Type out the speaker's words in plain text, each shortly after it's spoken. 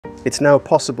It's now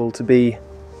possible to be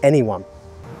anyone,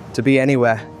 to be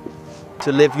anywhere,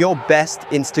 to live your best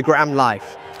Instagram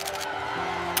life,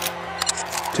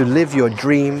 to live your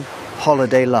dream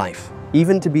holiday life,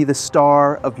 even to be the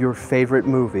star of your favorite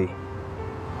movie,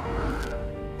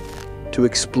 to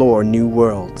explore new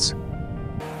worlds,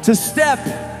 to step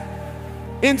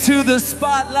into the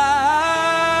spotlight,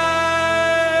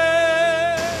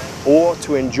 or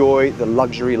to enjoy the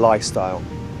luxury lifestyle.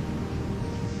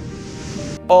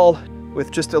 All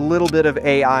with just a little bit of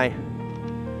AI.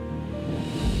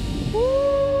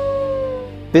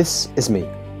 This is me,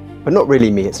 but not really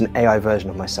me, it's an AI version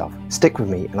of myself. Stick with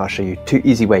me and I'll show you 2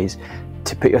 easy ways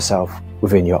to put yourself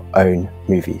within your own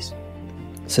movies.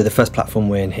 So the first platform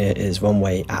we're in here is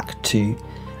Runway Act 2.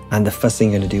 And the first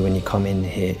thing you're going to do when you come in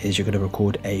here is you're going to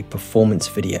record a performance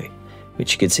video,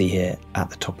 which you can see here at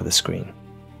the top of the screen.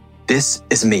 This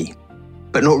is me,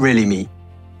 but not really me,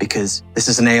 because this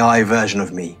is an AI version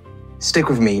of me. Stick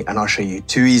with me and I'll show you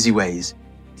 2 easy ways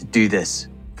to do this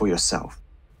for yourself.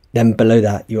 Then below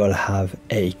that, you will have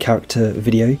a character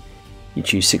video. You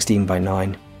choose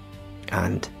 16:9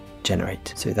 and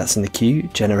generate. So that's in the queue,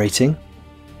 generating.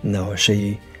 Now I'll show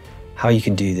you how you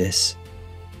can do this.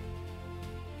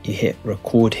 You hit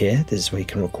record here. This is where you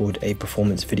can record a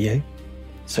performance video.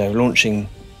 So launching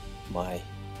my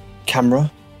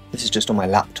camera. This is just on my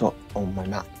laptop, on my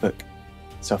MacBook,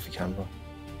 selfie camera.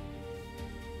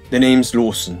 The name's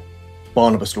Lawson,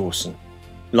 Barnabas Lawson,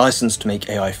 licensed to make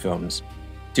AI films.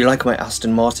 Do you like my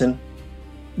Aston Martin?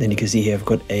 Then you can see here I've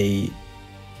got a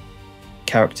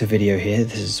character video here.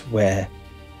 This is where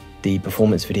the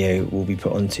performance video will be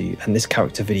put onto, and this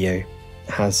character video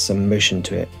has some motion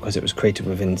to it because it was created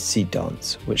within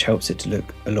Seedance, which helps it to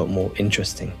look a lot more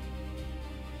interesting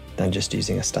than just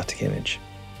using a static image.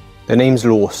 The name's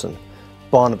Lawson,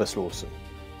 Barnabas Lawson,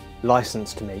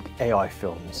 licensed to make AI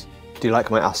films. Do you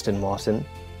like my Aston Martin?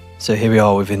 So here we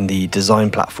are within the design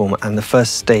platform, and the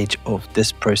first stage of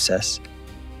this process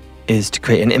is to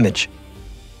create an image.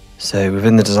 So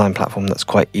within the design platform, that's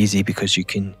quite easy because you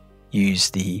can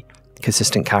use the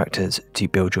consistent characters to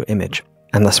build your image.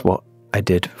 And that's what I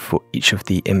did for each of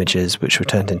the images which were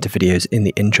turned into videos in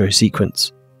the intro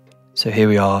sequence. So here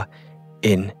we are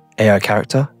in AI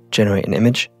character, generate an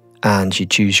image, and you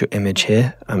choose your image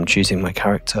here. I'm choosing my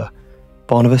character,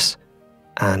 Barnabas,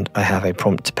 and I have a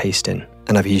prompt to paste in.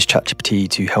 And I've used ChatGPT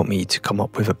to help me to come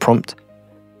up with a prompt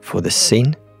for this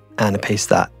scene and I paste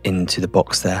that into the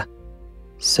box there.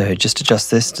 So just adjust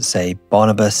this to say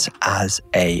Barnabas as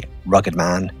a rugged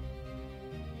man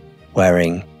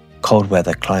wearing cold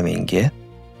weather climbing gear.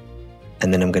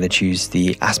 And then I'm going to choose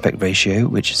the aspect ratio,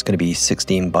 which is going to be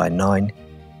 16:9,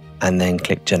 and then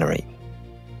click generate.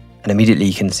 And immediately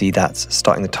you can see that's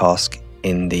starting the task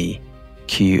in the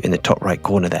queue in the top right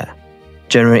corner there.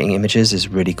 Generating images is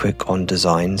really quick on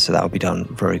Dzine, so that will be done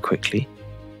very quickly.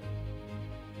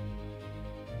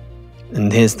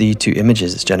 And here's the 2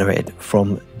 images it's generated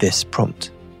from this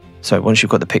prompt. So once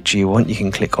you've got the picture you want, you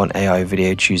can click on AI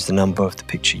video, choose the number of the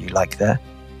picture you like there.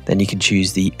 Then you can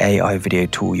choose the AI video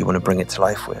tool you want to bring it to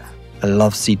life with. I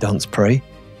love Seedance Pro,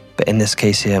 but in this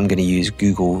case here, I'm going to use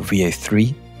Google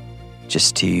VO3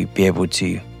 just to be able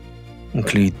to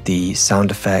include the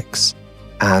sound effects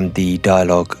and the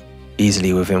dialogue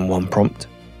easily within one prompt.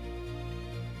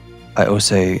 I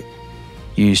also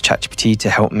use ChatGPT to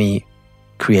help me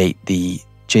create the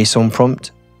JSON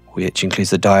prompt, which includes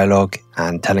the dialogue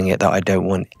and telling it that I don't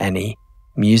want any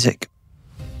music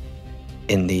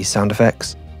in the sound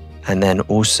effects. And then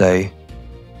also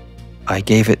I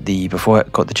gave it before I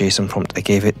got the JSON prompt, I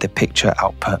gave it the picture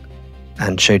output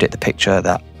and showed it the picture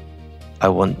that I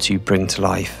want to bring to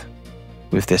life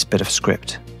with this bit of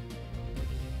script.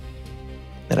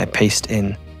 Then I paste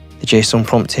in the JSON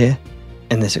prompt here.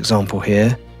 In this example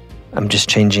here, I'm just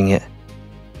changing it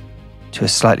to a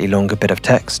slightly longer bit of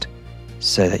text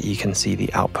so that you can see the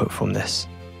output from this.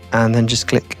 And then just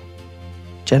click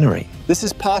generate. This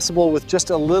is possible with just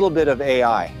a little bit of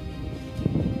AI.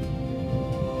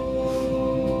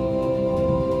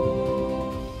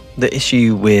 The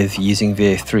issue with using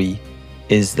VO3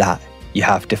 is that you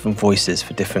have different voices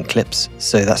for different clips.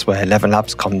 So that's where 11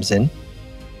 Labs comes in.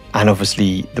 And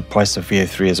obviously the price of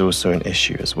VO3 is also an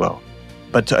issue as well.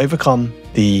 But to overcome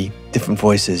the different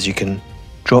voices, you can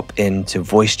drop into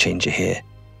voice changer here,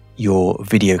 your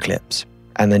video clips,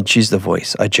 and then choose the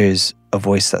voice. I chose a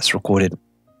voice that's recorded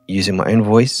using my own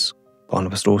voice,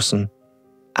 Barnabas Lawson,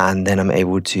 and then I'm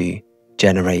able to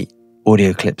generate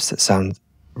audio clips that sound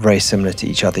very similar to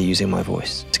each other using my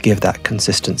voice to give that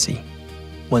consistency.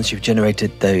 Once you've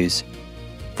generated those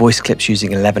voice clips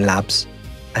using 11 Labs,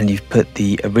 and you've put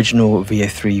the original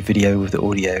VO3 video with the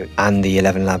audio and the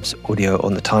 11 Labs audio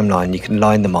on the timeline, you can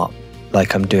line them up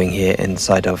like I'm doing here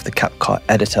inside of the CapCut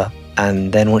editor.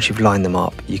 And then once you've lined them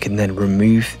up, you can then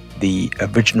remove the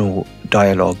original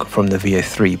dialogue from the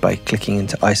VO3 by clicking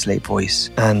into isolate voice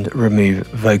and remove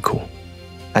vocal.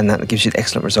 And that gives you an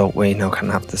excellent result where you now can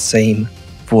have the same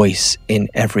voice in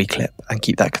every clip and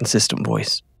keep that consistent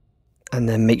voice. And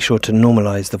then make sure to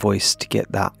normalize the voice to get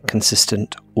that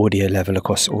consistent audio level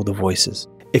across all the voices.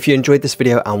 If you enjoyed this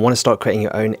video and want to start creating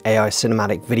your own AI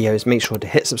cinematic videos, make sure to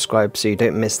hit subscribe so you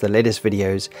don't miss the latest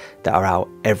videos that are out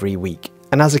every week.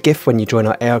 And as a gift, when you join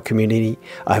our AI community,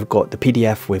 I've got the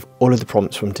PDF with all of the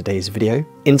prompts from today's video.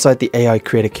 Inside the AI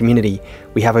creator community,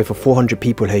 we have over 400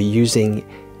 people who are using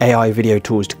AI video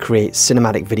tools to create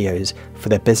cinematic videos for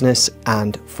their business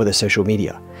and for their social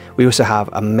media. We also have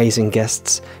amazing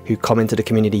guests who come into the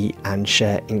community and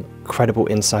share incredible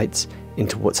insights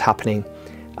into what's happening,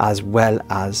 as well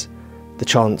as the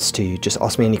chance to just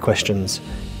ask me any questions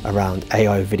around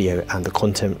AI video and the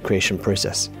content creation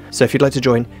process. So if you'd like to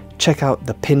join, check out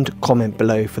the pinned comment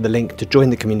below for the link to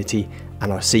join the community,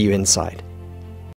 and I'll see you inside.